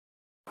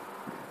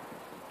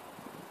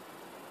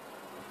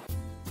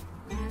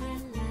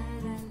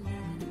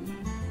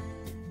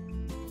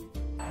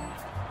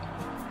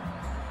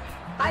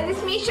Hi, this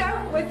is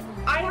Misha with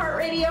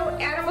iHeartRadio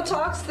Animal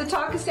Talks, the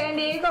Talk of San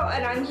Diego,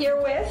 and I'm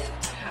here with...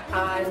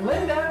 I'm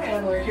Linda,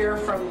 and we're here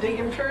from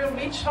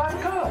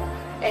BigImperialBeach.com.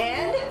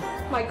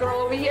 And my girl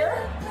over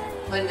here,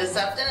 Linda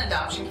Supton,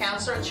 adoption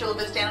counselor at Chula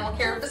Vista Animal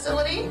Care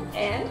Facility.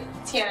 and...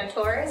 Tiana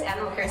Torres,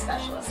 animal care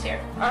specialist here.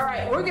 All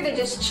right, we're going to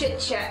just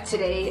chit-chat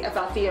today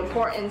about the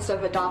importance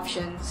of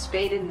adoption,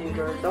 spayed and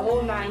neuter, the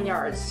whole 9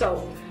 yards.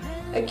 So,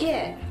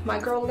 again, my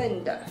girl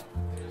Linda,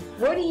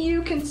 what do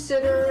you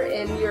consider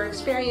in your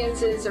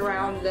experiences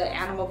around the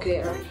animal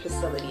care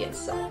facility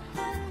itself?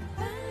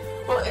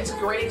 Well, it's a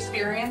great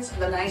experience.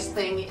 The nice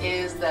thing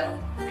is that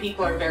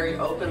people are very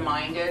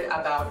open-minded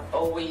about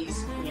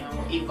always,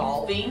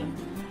 evolving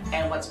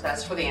and what's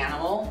best for the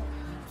animal.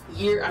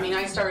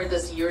 I started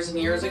this years and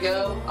years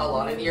ago, a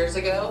lot of years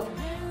ago,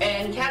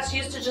 and cats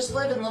used to just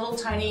live in little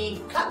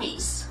tiny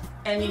cubbies,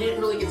 and you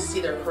didn't really get to see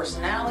their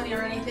personality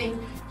or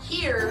anything.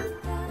 Here,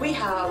 we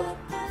have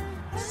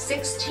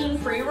 16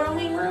 free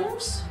roaming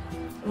rooms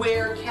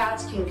where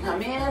cats can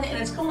come in, and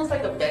it's almost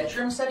like a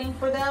bedroom setting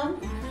for them.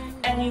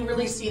 And you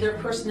really see their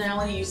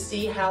personality, you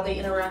see how they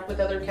interact with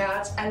other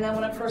cats, and then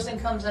when a person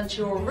comes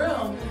into a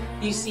room,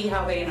 you see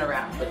how they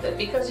interact with it.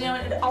 Because,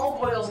 it all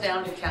boils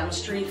down to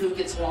chemistry, who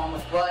gets along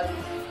with what,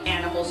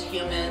 animals,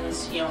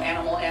 humans,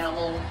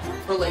 animal-animal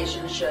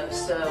relationships.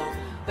 So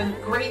the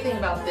great thing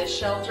about this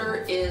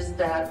shelter is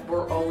that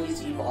we're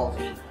always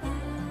evolving.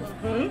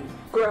 Mm-hmm.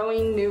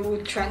 Growing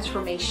new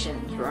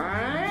transformations,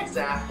 right?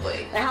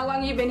 Exactly. And how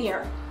long have you been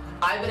here?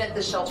 I've been at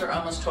this shelter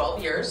almost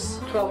 12 years.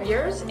 12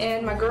 years,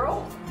 and my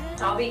girl?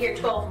 I'll be here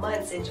 12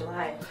 months in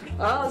July.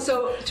 Oh,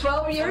 so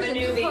 12 years I'm a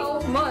and newbie.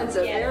 12 months,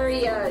 a Yes.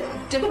 very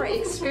different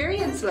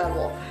experience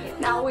level.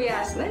 Now we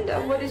ask Linda,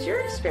 what is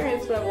your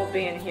experience level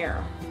being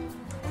here?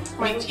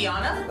 Meet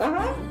Tiana.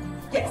 Uh-huh.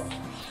 Yes.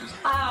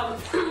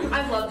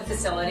 I love the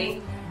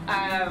facility.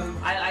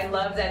 I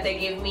love that they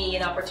give me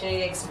an opportunity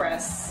to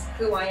express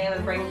who I am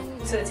and bring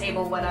to the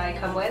table what I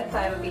come with.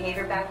 I have a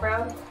behavior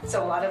background,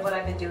 so a lot of what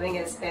I've been doing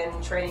has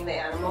been training the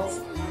animals.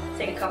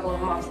 Take a couple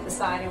of them off to the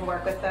side and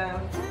work with them.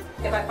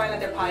 If I find that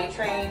they're potty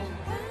trained,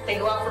 they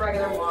go out for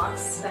regular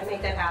walks. I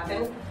make that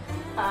happen.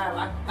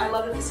 I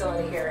love the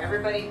facility here.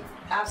 Everybody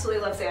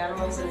absolutely loves the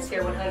animals and is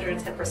here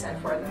 110%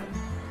 for them.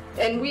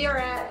 And we are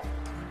at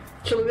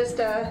Chula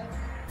Vista.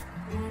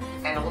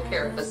 Animal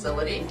Care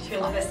Facility.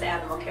 Chula Vista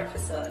Animal Care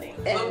Facility.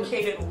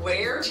 Located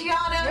where,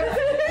 Tiana?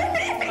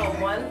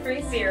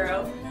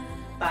 130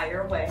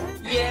 Beyer Way.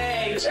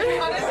 Yay!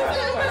 Tiana's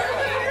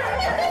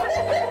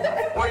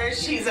where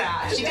she's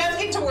at. She does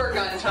get to work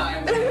on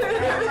time. Thank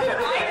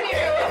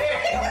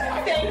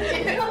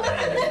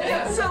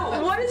you.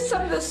 So what are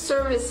some of the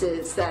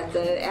services that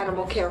the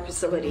animal care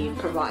facility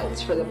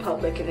provides for the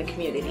public and the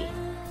community?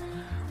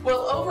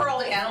 Well, overall,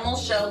 the animal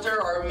shelter,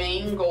 our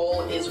main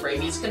goal is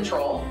rabies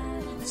control.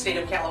 The state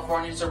of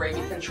California is a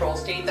rabies control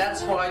state.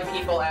 That's why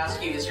people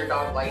ask you, is your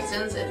dog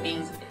licensed? It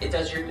means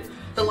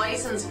the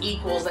license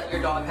equals that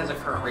your dog has a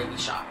current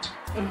rabies shot.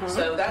 Mm-hmm.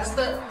 So that's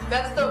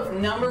the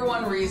number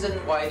one reason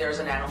why there's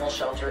an animal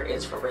shelter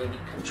is for rabies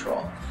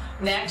control.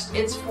 Next,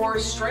 it's for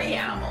stray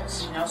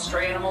animals.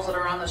 Stray animals that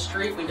are on the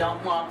street, we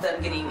don't want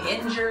them getting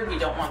injured, we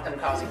don't want them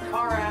causing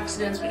car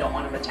accidents, we don't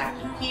want them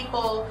attacking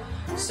people.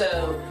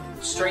 So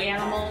stray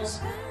animals,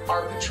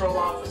 our patrol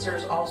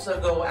officers also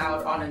go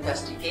out on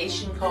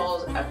investigation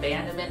calls,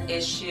 abandonment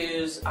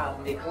issues,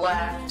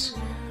 neglect,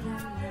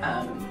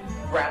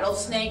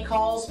 rattlesnake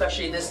calls,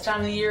 especially this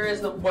time of the year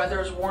as the weather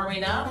is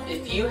warming up.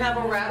 If you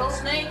have a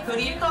rattlesnake, who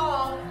do you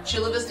call?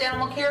 Chula Vista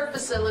Animal Care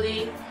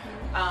Facility.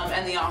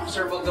 And the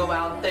officer will go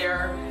out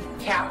there,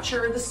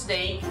 capture the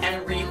snake,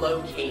 and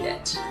relocate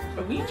it.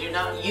 We do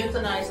not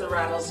euthanize the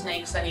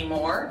rattlesnakes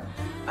anymore.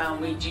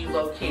 We do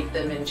locate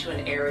them into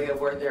an area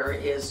where there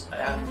is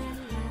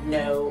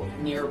no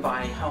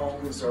nearby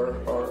homes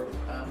or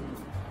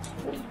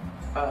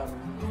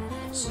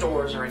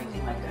stores or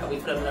anything like that. We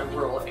put them in a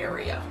rural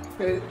area.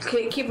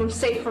 Keep them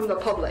safe from the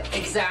public.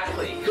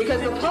 Exactly.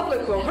 Because the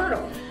public will hurt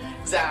them.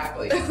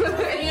 Exactly.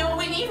 And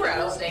we need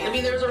rattlesnake.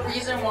 There's a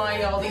reason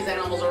why all these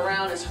animals are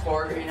around is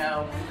for,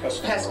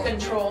 pest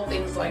control,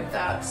 things like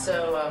that.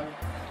 So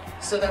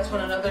that's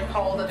when another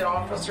call that the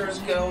officers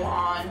go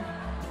on.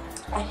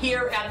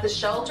 Here at the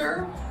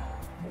shelter,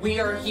 we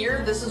are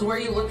here. This is where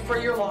you look for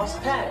your lost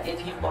pet.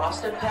 If you've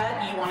lost a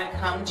pet, you want to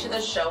come to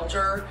the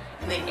shelter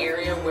in the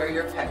area where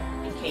your pet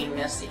became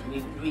missing.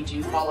 We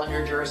do fall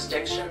under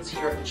jurisdictions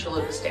here at the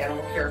Chula Vista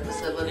Animal Care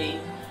Facility.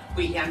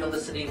 We handle the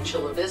city of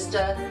Chula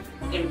Vista,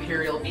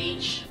 Imperial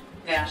Beach,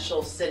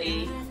 National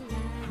City,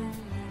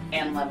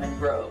 and Lemon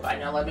Grove. I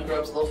know Lemon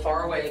Grove's a little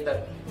far away,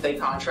 but they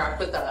contract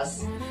with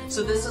us.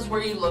 So this is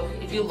where you look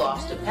if you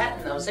lost a pet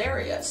in those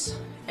areas.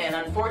 And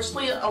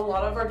unfortunately, a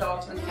lot of our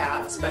dogs and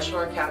cats, especially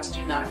our cats,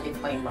 do not get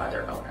claimed by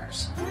their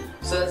owners.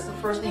 So that's the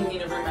first thing you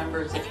need to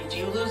remember is if you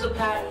do lose a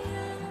pet,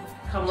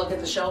 come look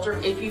at the shelter.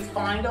 If you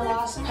find a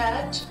lost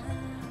pet,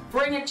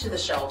 bring it to the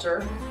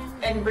shelter,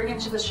 and bring it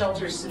to the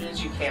shelter as soon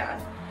as you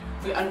can.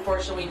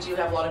 Unfortunately, we do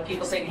have a lot of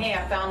people saying, hey,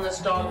 I found this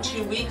dog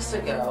 2 weeks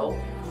ago.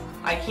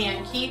 I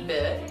can't keep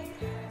it.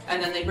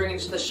 and then they bring it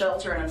to the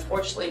shelter, and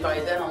unfortunately by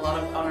then a lot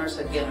of owners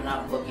have given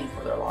up looking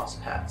for their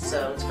lost pet.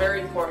 So it's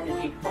very important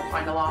if you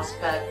find a lost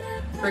pet,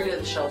 bring it to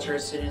the shelter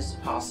as soon as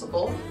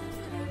possible.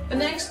 The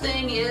next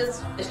thing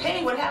is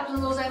hey, what happens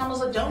to those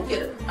animals that don't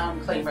get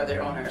claimed by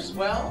their owners?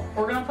 Well,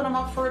 we're going to put them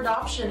up for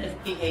adoption if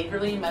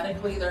behaviorally,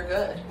 medically they're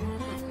good.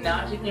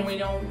 Not, we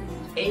don't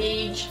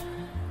age,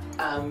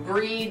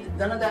 breed,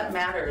 none of that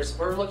matters.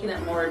 We're looking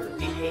at more of the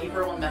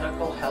behavioral and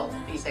medical health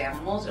of these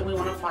animals, and we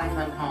want to find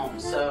them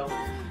homes. So,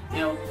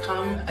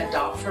 come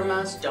adopt from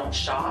us, don't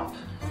shop.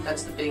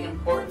 That's the big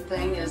important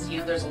thing is,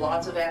 there's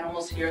lots of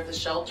animals here at the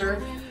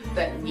shelter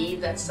that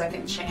need that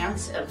second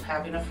chance of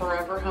having a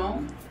forever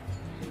home,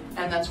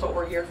 and that's what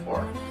we're here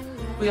for.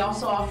 We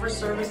also offer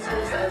services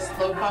as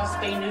low-cost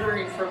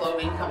spay-neutering for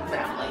low-income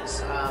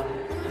families.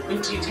 We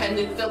do tend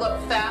to fill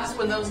up fast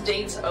when those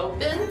dates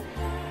open.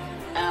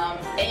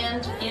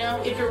 And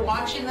if you're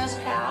watching this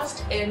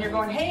cast and you're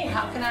going, hey,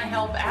 how can I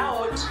help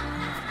out?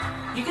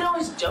 You can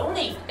always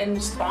donate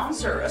and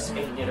sponsor a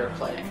spay-neuter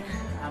clinic.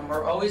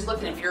 We're always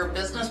looking, if you're a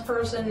business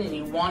person and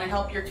you want to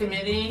help your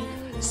community,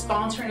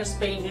 sponsoring a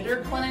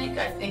spay-neuter clinic,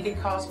 I think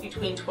it costs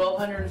between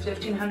 $1,200 and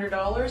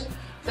 $1,500.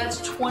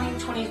 That's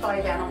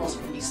 25 animals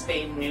can be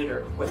spayed and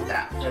neutered with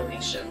that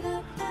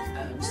donation.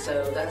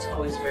 So that's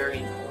always very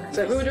important.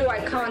 So who do I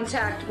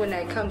contact when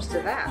it comes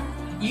to that?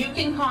 You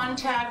can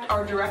contact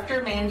our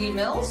director, Mandy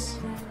Mills,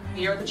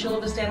 here at the Chula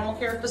Vista Animal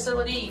Care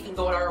Facility. You can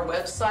go to our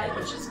website,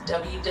 which is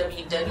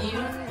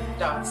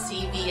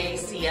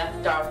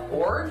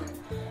www.cvacf.org,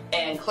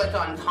 and click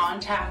on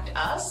Contact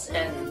Us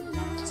and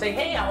say,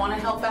 hey, I want to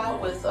help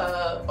out with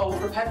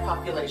over pet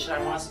population.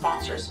 I want to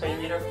sponsor a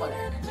spay-neuter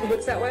clinic.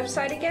 What's that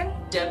website again?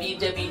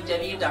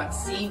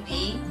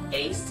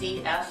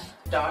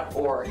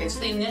 www.cvacf.org. It's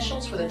the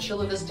initials for the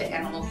Chula Vista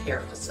Animal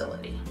Care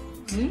Facility.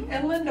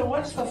 And Linda,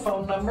 what's the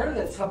phone number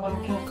that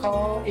someone can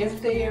call if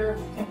they're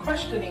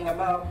questioning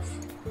about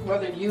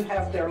whether you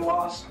have their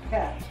lost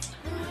pet?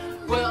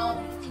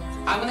 Well,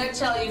 I'm going to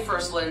tell you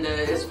first, Linda,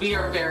 is we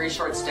are very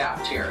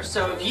short-staffed here.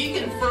 So if you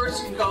can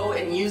first go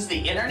and use the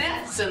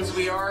internet, since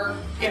we are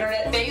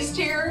internet-based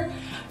here,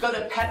 go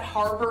to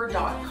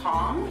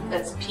petharbor.com.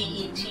 That's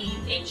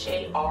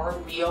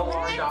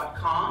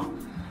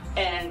PETHARBOR.com,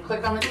 and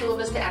click on the Chula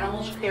Vista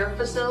Animal Care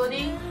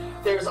Facility.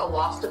 There's a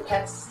Lost of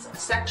Pets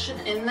section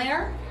in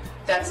there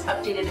that's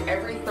updated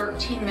every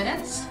 13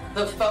 minutes.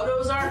 The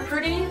photos aren't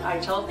pretty. I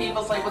tell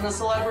people it's like when the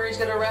celebrities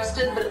get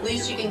arrested, but at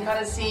least you can kind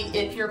of see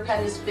if your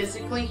pet is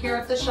physically here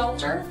at the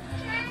shelter.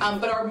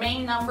 But our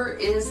main number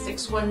is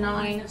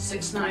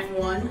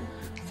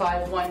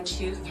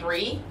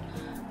 619-691-5123.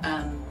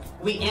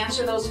 We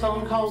answer those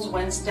phone calls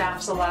when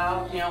staff's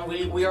allowed.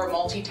 We are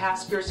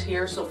multitaskers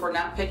here, so if we're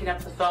not picking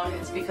up the phone,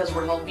 it's because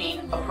we're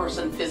helping a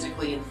person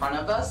physically in front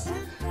of us.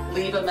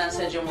 Leave a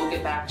message and we'll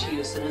get back to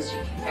you as soon as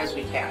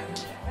we can.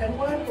 And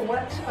what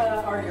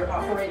are your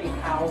operating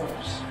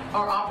hours?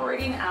 Our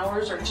operating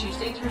hours are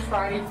Tuesday through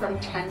Friday from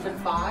 10 to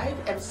 5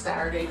 and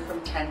Saturday from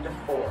 10 to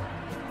 4.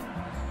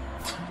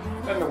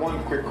 And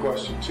one quick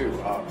question too.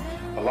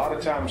 A lot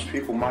of times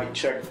people might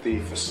check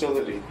the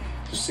facility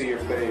to see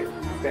if they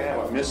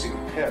have a missing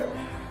pet.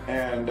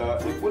 And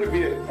would it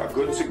be a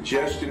good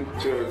suggestion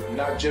to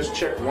not just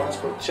check once,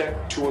 but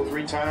check 2 or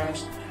 3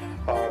 times?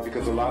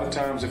 Because a lot of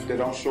times if they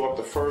don't show up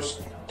the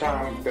first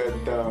time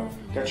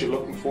that you're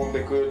looking for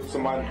them,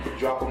 somebody could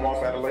drop them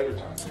off at a later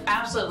time.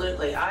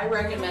 Absolutely. I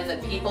recommend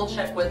that people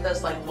check with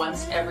us like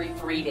once every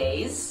 3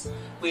 days.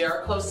 We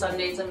are closed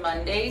Sundays and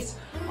Mondays.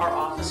 Our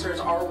officers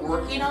are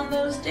working on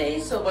those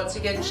days, so once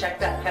again, check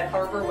that Pet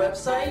Harbor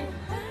website.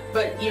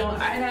 But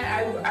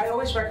I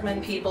always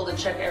recommend people to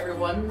check every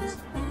 1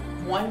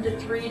 to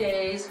 3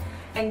 days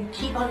and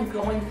keep on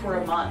going for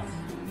a month.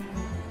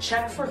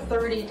 Check for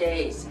 30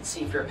 days and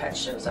see if your pet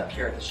shows up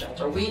here at the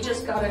shelter. We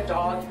just got a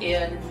dog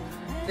in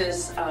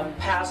this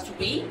past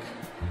week.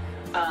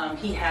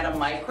 He had a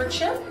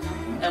microchip,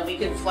 and we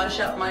can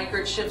flesh out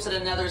microchips in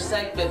another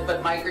segment,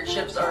 but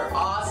microchips are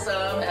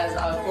awesome as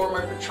a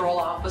former patrol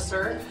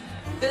officer.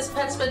 This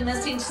pet's been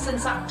missing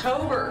since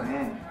October.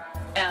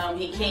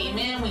 He came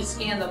in, we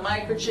scanned the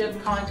microchip,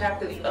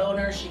 contacted the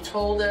owner, she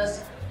told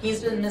us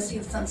he's been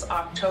missing since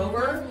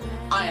October.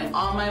 I am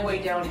on my way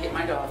down to get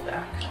my dog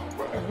back.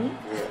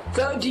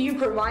 So do you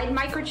provide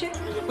microchip?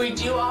 We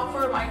do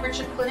offer a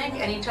microchip clinic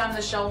anytime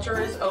the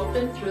shelter is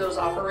open through those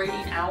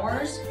operating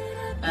hours.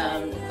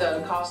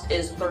 The cost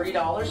is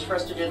 $30 for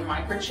us to do the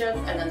microchip,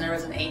 and then there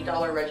is an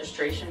 $8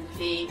 registration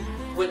fee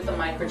with the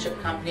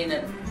microchip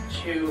company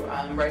to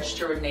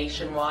register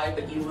nationwide,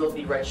 but you will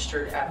be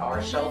registered at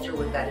our shelter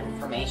with that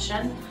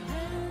information.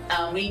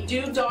 We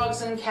do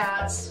dogs and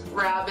cats,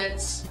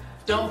 rabbits.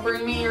 Don't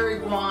bring me your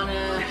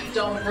iguana.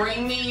 Don't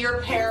bring me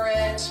your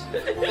parrot.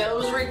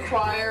 Those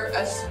require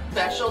a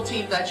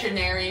specialty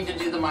veterinarian to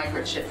do the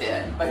microchip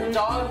in. But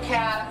dog,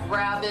 cat,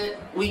 rabbit,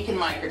 we can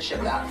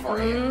microchip that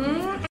for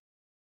you.